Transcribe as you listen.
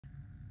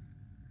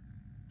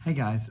Hey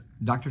guys,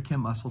 Dr.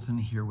 Tim Usselton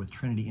here with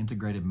Trinity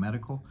Integrated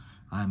Medical.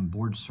 I'm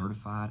board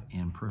certified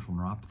in peripheral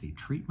neuropathy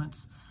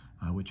treatments,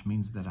 which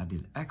means that I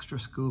did extra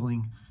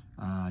schooling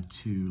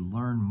to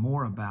learn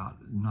more about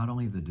not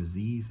only the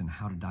disease and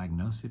how to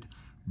diagnose it,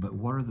 but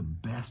what are the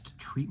best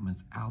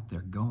treatments out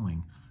there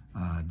going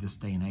this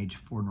day and age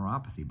for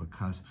neuropathy,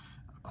 because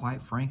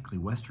quite frankly,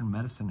 Western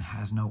medicine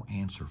has no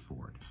answer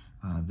for it.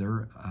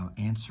 Their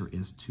answer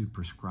is to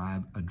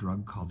prescribe a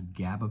drug called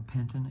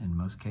gabapentin in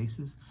most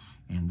cases,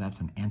 and that's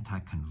an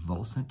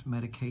anticonvulsant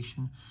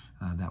medication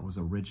that was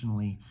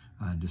originally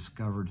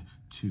discovered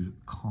to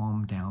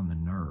calm down the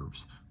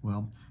nerves.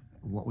 Well,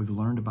 what we've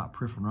learned about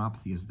peripheral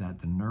neuropathy is that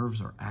the nerves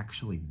are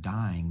actually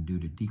dying due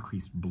to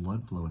decreased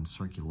blood flow and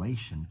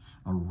circulation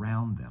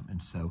around them.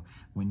 And so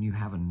when you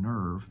have a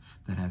nerve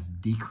that has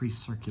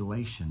decreased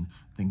circulation,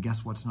 then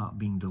guess what's not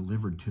being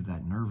delivered to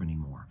that nerve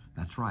anymore?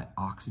 That's right,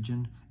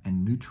 oxygen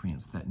and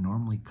nutrients that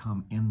normally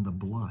come in the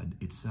blood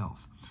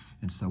itself.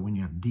 And so when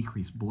you have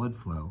decreased blood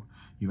flow,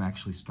 you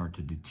actually start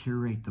to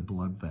deteriorate the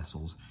blood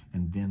vessels,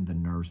 and then the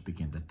nerves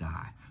begin to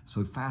die.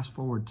 So fast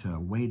forward to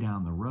way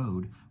down the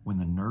road, when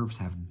the nerves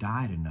have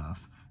died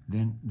enough,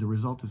 then the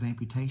result is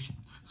amputation.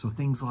 So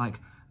things like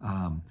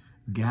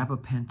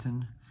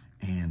gabapentin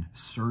and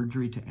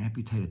surgery to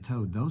amputate a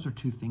toe, those are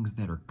two things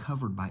that are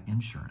covered by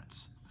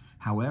insurance.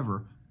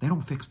 However, they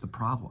don't fix the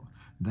problem.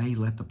 They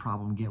let the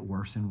problem get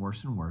worse and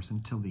worse and worse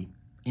until the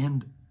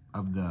end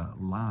of the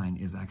line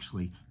is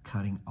actually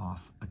cutting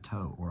off a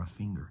toe or a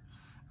finger.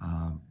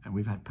 And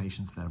we've had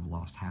patients that have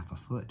lost half a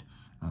foot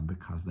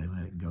because they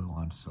let it go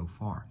on so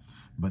far.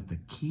 But the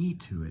key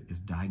to it is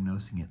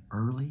diagnosing it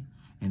early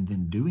and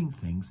then doing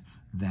things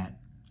that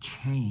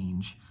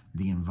change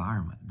the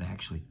environment. They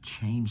actually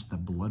change the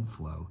blood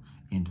flow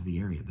into the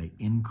area. They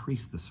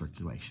increase the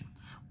circulation.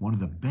 One of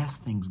the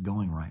best things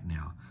going right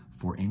now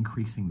for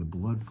increasing the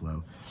blood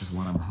flow is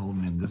what I'm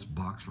holding in this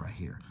box right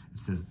here. It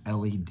says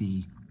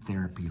LED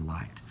therapy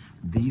light.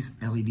 These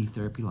LED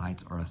therapy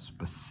lights are a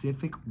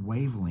specific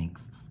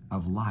wavelength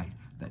of light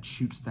that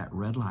shoots that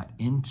red light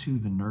into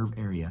the nerve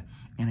area,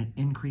 and it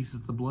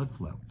increases the blood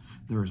flow.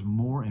 There is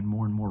more and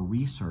more and more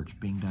research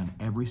being done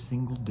every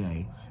single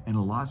day, and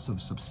lots of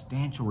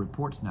substantial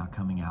reports now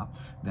coming out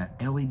that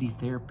LED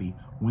therapy,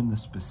 when the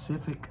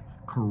specific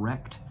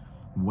correct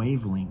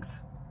wavelength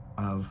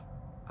of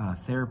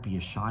therapy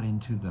is shot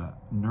into the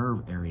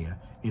nerve area,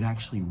 it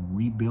actually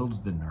rebuilds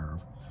the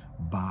nerve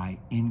by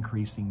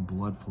increasing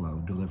blood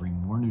flow, delivering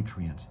more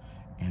nutrients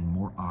and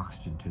more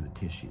oxygen to the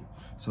tissue.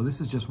 So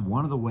this is just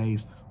one of the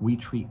ways we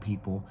treat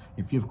people.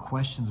 If you have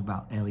questions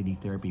about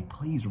LED therapy,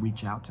 please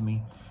reach out to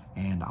me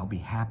and I'll be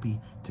happy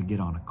to get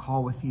on a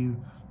call with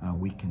you.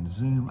 We can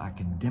Zoom, I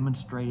can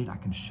demonstrate it, I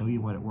can show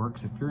you what it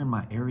works. If you're in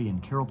my area in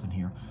Carrollton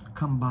here,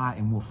 come by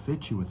and we'll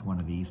fit you with one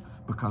of these,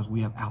 because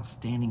we have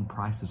outstanding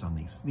prices on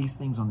these. These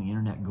things on the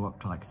internet go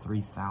up to like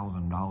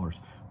 $3,000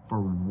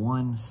 for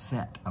one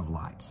set of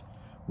lights.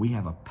 We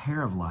have a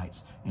pair of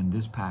lights in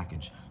this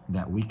package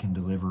that we can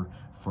deliver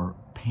for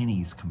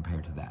pennies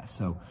compared to that.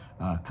 So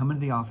come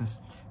into the office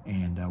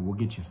and we'll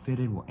get you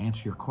fitted. We'll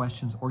answer your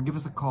questions, or give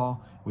us a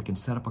call. We can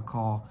set up a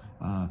call,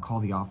 call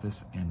the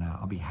office, and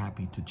I'll be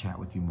happy to chat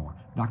with you more.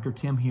 Dr.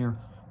 Tim here,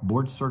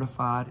 board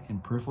certified in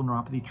peripheral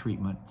neuropathy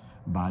treatment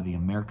by the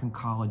American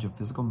College of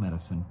Physical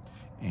Medicine.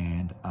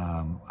 And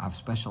I've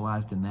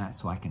specialized in that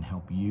so I can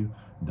help you,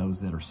 those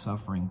that are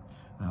suffering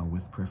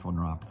with peripheral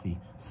neuropathy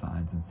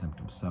signs and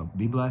symptoms. So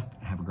be blessed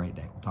and have a great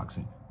day. We'll talk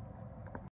soon.